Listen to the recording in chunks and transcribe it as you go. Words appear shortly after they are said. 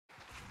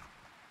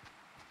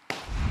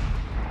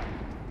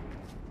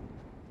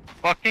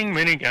fucking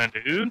minigun,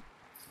 dude.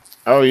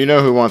 Oh, you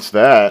know who wants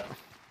that?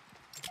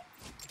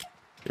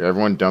 Here,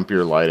 everyone dump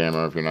your light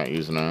ammo if you're not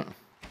using it.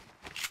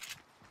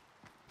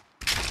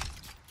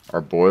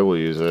 Our boy will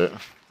use it.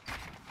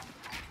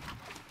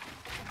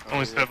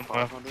 Only 7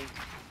 left.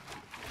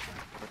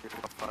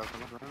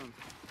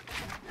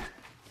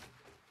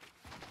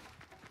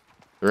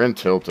 They're in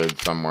tilted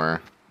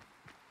somewhere.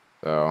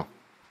 So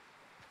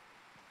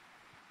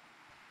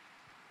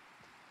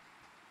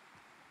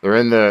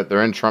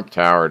they're in Trump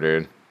Tower,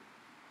 dude.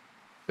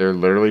 They're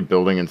literally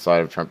building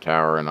inside of Trump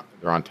Tower and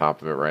they're on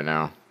top of it right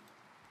now.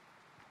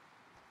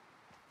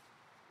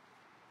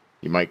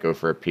 You might go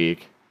for a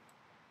peek.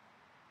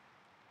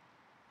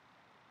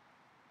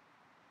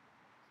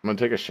 I'm gonna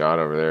take a shot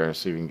over there,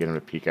 see if we can get him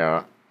to peek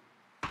out.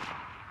 Yeah,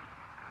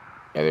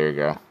 there you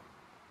go.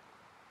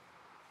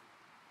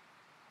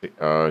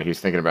 Oh, he's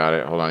thinking about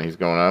it. Hold on, he's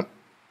going up.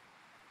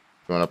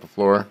 Going up the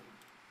floor.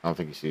 I don't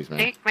think he sees me. I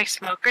think my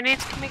smoke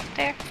grenades can make it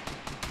there.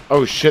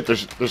 Oh shit,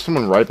 there's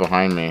someone right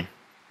behind me.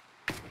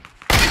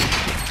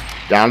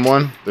 Down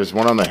one. There's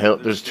one on the hill.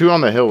 There's two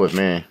on the hill with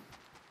me.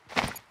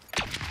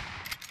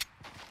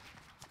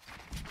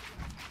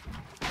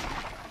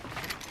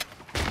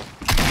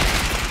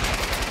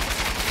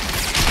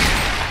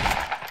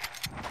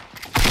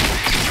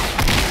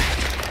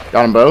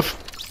 Got them both.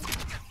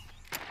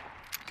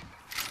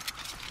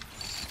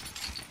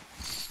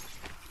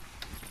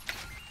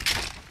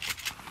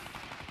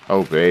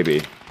 Oh,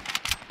 baby.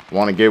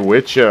 Want to get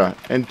with ya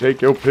and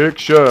take your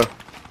picture.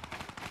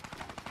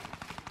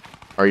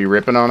 Are you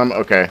ripping on him?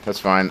 Okay, that's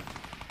fine.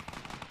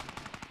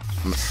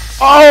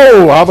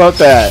 Oh, how about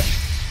that?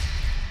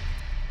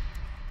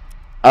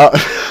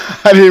 I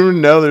didn't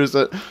even know there's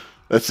a...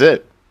 That's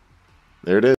it. There it is.